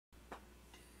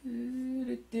Hello.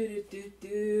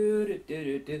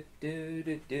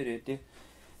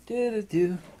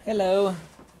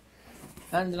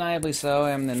 Undeniably so,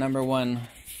 I am the #1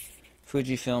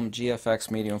 Fujifilm GFX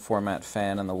medium format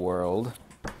fan in the world.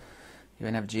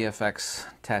 Even have GFX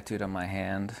tattooed on my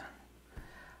hand.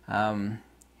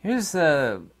 Here's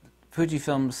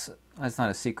Fujifilm's, it's not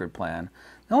a secret plan.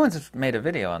 No one's made a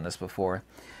video on this before.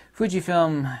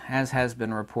 Fujifilm, as has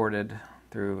been reported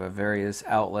through various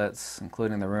outlets,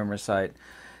 including the rumor site,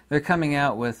 they're coming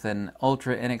out with an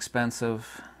ultra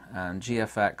inexpensive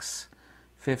GFX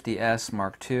 50S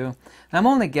Mark II. And I'm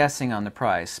only guessing on the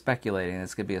price, speculating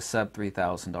it's going to be a sub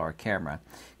 $3,000 camera,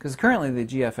 because currently the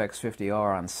GFX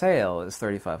 50R on sale is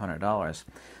 $3,500.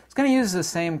 It's going to use the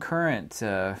same current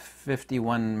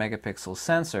 51 megapixel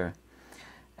sensor,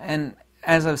 and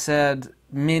as I've said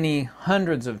many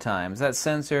hundreds of times, that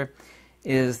sensor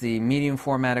is the medium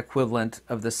format equivalent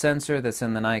of the sensor that's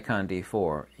in the Nikon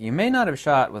D4. You may not have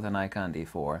shot with a Nikon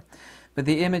D4, but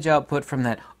the image output from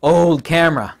that old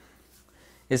camera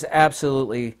is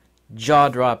absolutely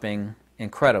jaw-dropping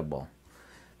incredible.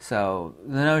 So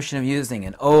the notion of using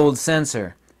an old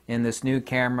sensor in this new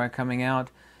camera coming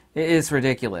out is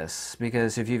ridiculous,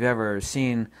 because if you've ever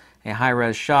seen a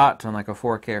high-res shot on like a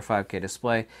 4K or 5K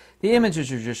display, the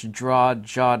images are just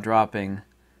jaw-dropping.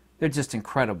 They're just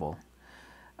incredible.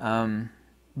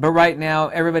 But right now,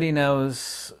 everybody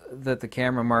knows that the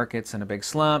camera market's in a big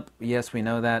slump. Yes, we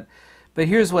know that. But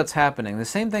here's what's happening. The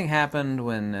same thing happened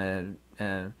when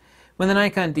the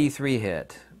Nikon D3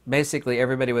 hit. Basically,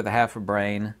 everybody with a half a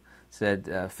brain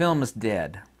said, film is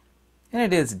dead. And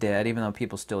it is dead, even though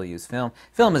people still use film.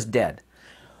 Film is dead.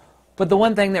 But the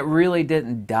one thing that really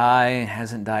didn't die,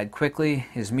 hasn't died quickly,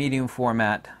 is medium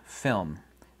format film.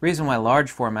 The reason why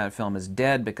large format film is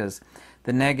dead, because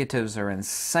the negatives are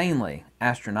insanely,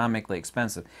 astronomically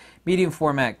expensive. Medium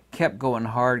format kept going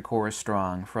hardcore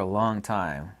strong for a long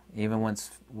time, even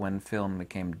when film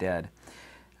became dead.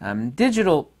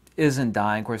 Digital isn't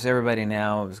dying. Of course, everybody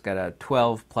now has got a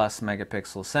 12 plus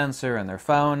megapixel sensor in their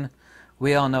phone.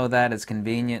 We all know that. It's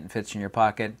convenient and fits in your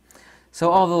pocket. So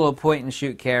all the little point and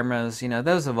shoot cameras, you know,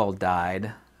 those have all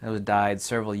died. Those died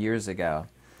several years ago.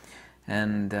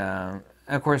 And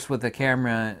of course, with the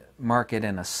camera market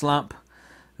in a slump,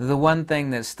 the one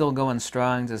thing that's still going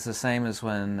strong is the same as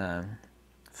when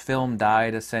film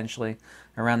died, essentially,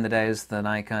 around the days of the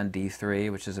Nikon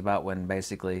D3, which is about when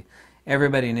basically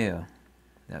everybody knew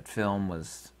that film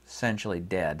was essentially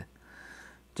dead.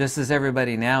 Just as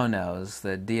everybody now knows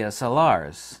that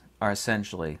DSLRs are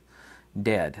essentially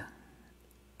dead.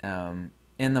 In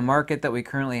the market that we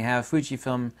currently have,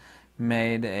 Fujifilm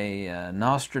made a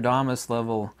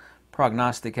Nostradamus-level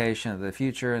prognostication of the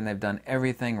future, and they've done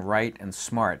everything right and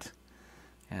smart.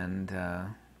 And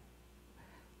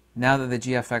now that the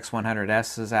GFX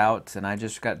 100S is out, and I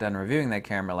just got done reviewing that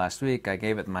camera last week, I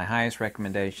gave it my highest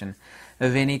recommendation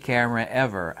of any camera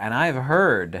ever. And I've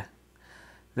heard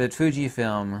that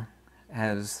Fujifilm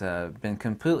has been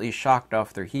completely shocked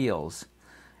off their heels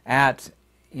at,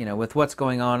 you know, with what's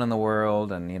going on in the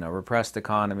world and, you know, repressed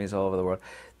economies all over the world,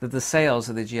 that the sales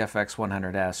of the GFX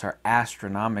 100S are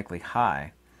astronomically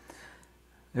high.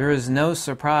 There is no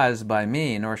surprise by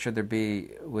me, nor should there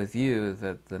be with you,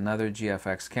 that another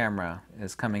GFX camera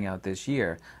is coming out this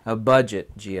year, a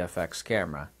budget GFX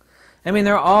camera. I mean,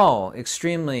 they're all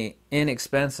extremely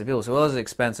inexpensive. People say, well, is it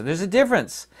expensive? There's a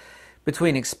difference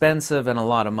between expensive and a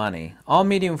lot of money. All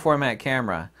medium format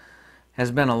camera has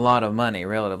been a lot of money,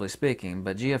 relatively speaking,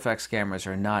 but GFX cameras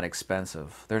are not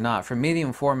expensive. They're not. For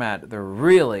medium format, they're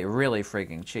really, really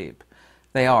freaking cheap.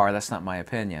 They are. That's not my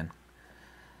opinion.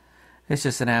 It's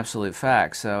just an absolute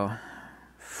fact. So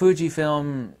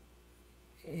Fujifilm,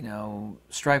 you know,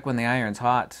 strike when the iron's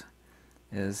hot,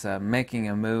 is making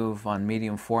a move on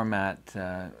medium format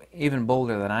even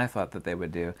bolder than I thought that they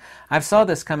would do. I've saw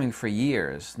this coming for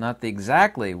years. Not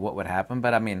exactly what would happen,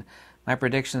 but I mean, my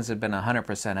predictions have been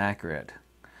 100% accurate.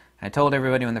 I told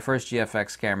everybody when the first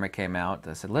GFX camera came out,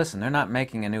 I said, listen, they're not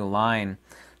making a new line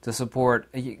to support,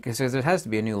 because there has to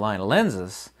be a new line of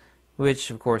lenses, which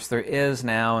of course there is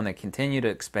now, and they continue to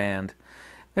expand.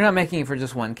 They're not making it for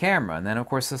just one camera. And then of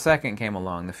course the second came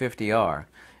along, the 50R,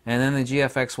 and then the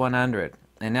GFX 100,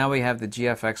 and now we have the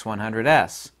GFX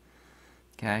 100S.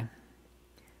 Okay?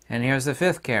 And here's the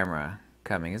fifth camera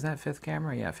coming. Is that fifth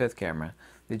camera? Yeah, fifth camera.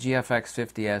 The GFX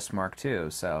 50S Mark II.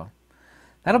 So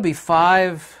that'll be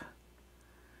 5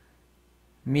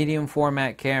 medium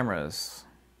format cameras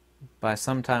by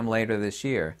sometime later this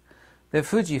year that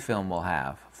Fujifilm will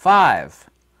have. 5.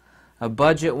 A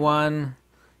budget one,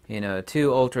 you know,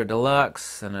 2 ultra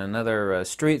deluxe, and another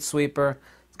street sweeper.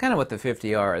 It's kind of what the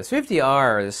 50R is.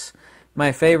 50R is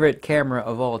my favorite camera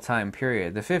of all time,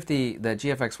 period. The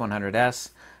GFX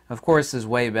 100S, of course, is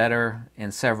way better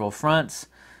in several fronts.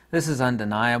 This is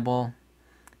undeniable.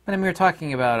 But I mean, we're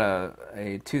talking about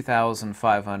a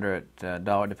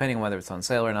 $2,500, depending on whether it's on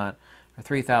sale or not, a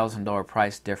 $3,000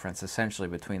 price difference essentially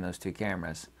between those two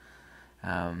cameras.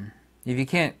 If you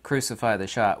can't crucify the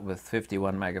shot with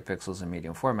 51 megapixels in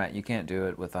medium format, you can't do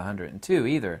it with 102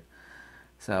 either.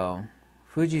 So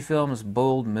Fujifilm's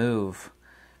bold move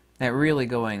at really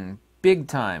going big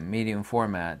time medium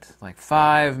format, like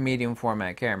 5 medium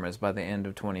format cameras by the end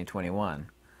of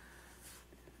 2021.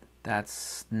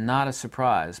 That's not a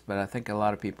surprise, but I think a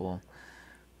lot of people,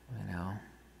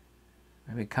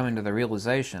 maybe coming to the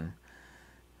realization,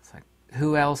 it's like,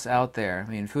 who else out there?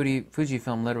 I mean,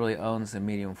 Fujifilm literally owns the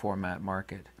medium format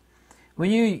market.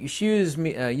 When you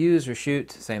use or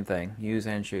shoot, same thing, use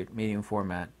and shoot, medium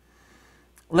format,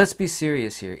 let's be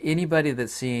serious here. Anybody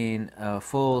that's seen a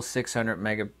full 600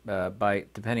 megabyte,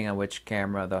 depending on which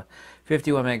camera, the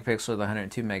 51 megapixel or the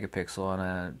 102 megapixel on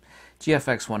a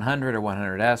GFX 100 or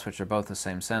 100S, which are both the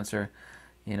same sensor,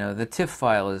 the TIFF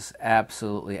file is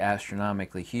absolutely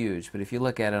astronomically huge. But if you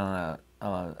look at it on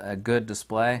a good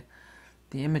display,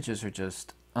 the images are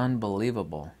just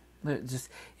unbelievable.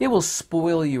 It will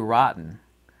spoil you rotten.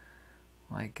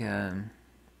 Like, I'm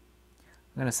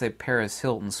going to say Paris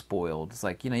Hilton spoiled. It's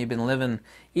like, you've been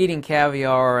eating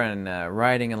caviar and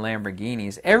riding in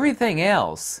Lamborghinis. Everything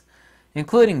else,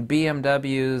 including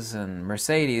BMWs and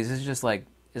Mercedes, is just like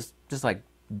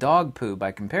dog poo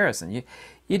by comparison.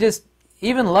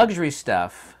 Even luxury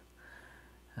stuff,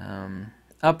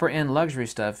 upper end luxury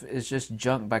stuff is just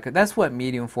junk that's what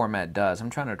medium format does.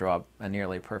 I'm trying to draw a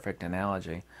nearly perfect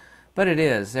analogy, but it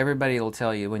is. Everybody will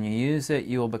tell you when you use it,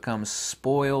 you will become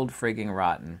spoiled frigging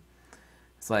rotten.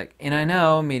 It's like, and I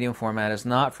know medium format is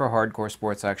not for hardcore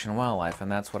sports, action, and wildlife,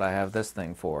 and that's what I have this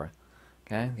thing for.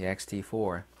 Okay, the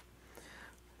XT4.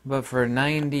 But for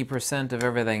 90% of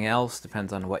everything else,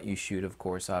 depends on what you shoot, of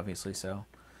course, obviously so.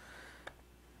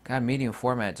 God, medium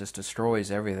format just destroys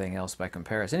everything else by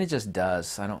comparison. It just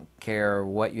does. I don't care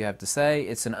what you have to say.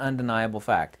 It's an undeniable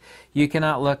fact. You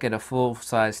cannot look at a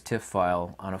full-size TIFF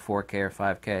file on a 4K or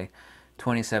 5K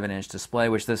 27-inch display,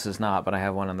 which this is not, but I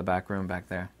have one in the back room back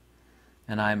there.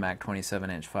 An iMac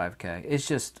 27-inch 5K. It's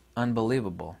just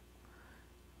unbelievable.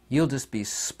 You'll just be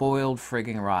spoiled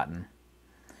frigging rotten.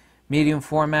 Medium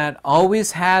format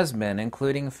always has been,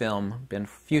 including film, been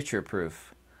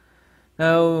future-proof.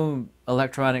 No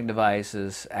electronic device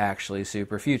is actually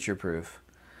super future-proof.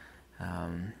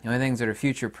 The only things that are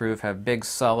future-proof have big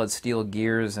solid steel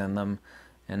gears in them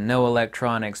and no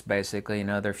electronics, basically.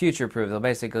 They're future-proof. They'll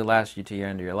basically last you to the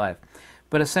end of your life.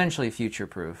 But essentially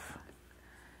future-proof.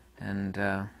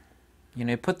 And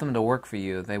you put them to work for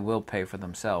you, they will pay for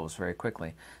themselves very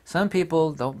quickly. Some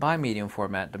people don't buy medium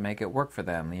format to make it work for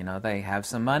them. They have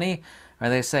some money, or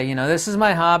they say, this is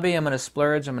my hobby, I'm going to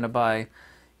splurge, I'm going to buy,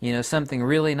 something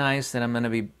really nice that I'm going to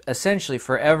be essentially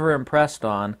forever impressed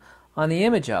on the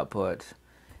image output.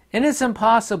 And it's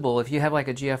impossible, if you have like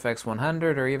a GFX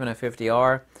 100 or even a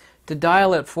 50R, to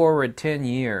dial it forward 10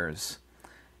 years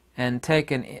and take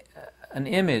an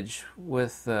image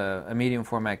with a medium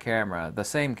format camera, the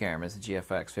same camera as the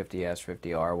GFX 50S,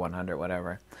 50R, 100,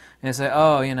 whatever, and say,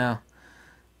 oh,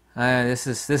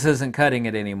 this isn't cutting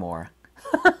it anymore.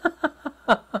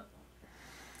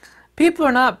 People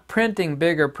are not printing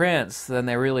bigger prints than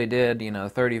they really did,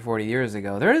 30, 40 years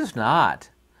ago. They're just not.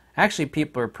 Actually,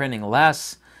 people are printing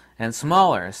less and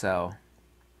smaller, so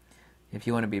if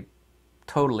you want to be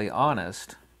totally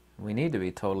honest, we need to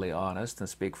be totally honest and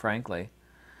speak frankly.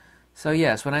 So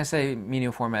yes, when I say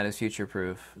medium format is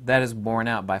future-proof, that is borne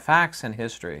out by facts and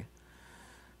history.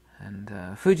 And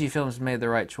Fujifilm's made the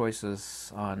right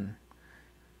choices on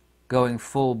going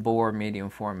full-bore medium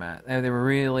format. They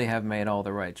really have made all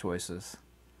the right choices.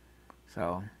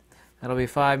 So that'll be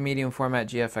 5 medium format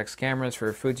GFX cameras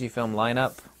for Fujifilm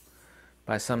lineup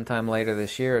by sometime later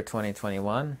this year,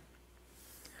 2021.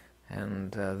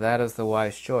 And that is the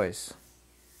wise choice.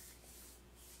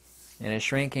 In a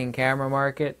shrinking camera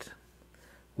market,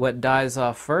 what dies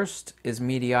off first is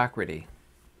mediocrity.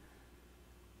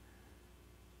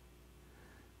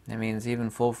 That means even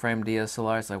full-frame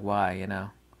DSLRs, like why,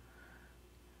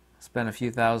 spend a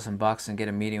few $1,000s and get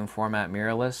a medium format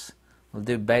mirrorless. Will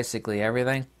do basically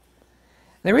everything.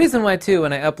 The reason why, too,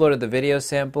 when I uploaded the video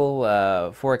sample,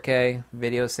 4K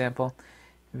video sample,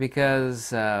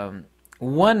 because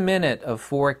 1 minute of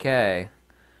 4K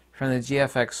from the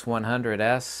GFX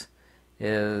 100S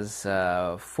is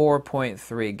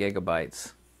 4.3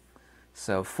 gigabytes.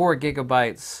 So 4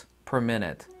 gigabytes per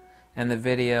minute. And the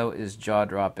video is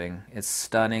jaw-dropping. It's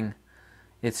stunning.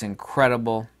 It's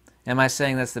incredible. Am I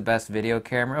saying that's the best video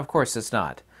camera? Of course it's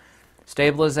not.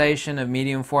 Stabilization of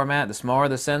medium format, the smaller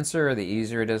the sensor, the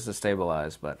easier it is to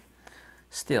stabilize. But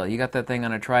still, you got that thing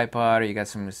on a tripod, or you got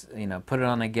some, put it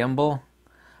on a gimbal.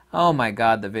 Oh my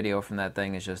God, the video from that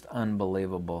thing is just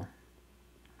unbelievable.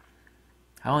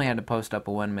 I only had to post up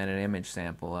a 1 minute image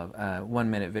sample of 1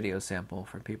 minute video sample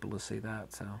for people to see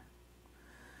that. So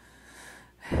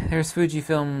there's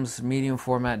Fujifilm's medium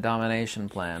format domination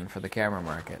plan for the camera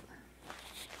market,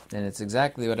 and it's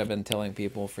exactly what I've been telling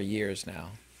people for years now.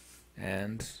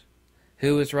 And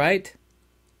who was right?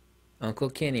 Uncle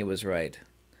Kenny was right.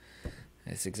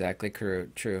 It's exactly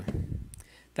true.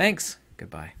 Thanks.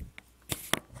 Goodbye.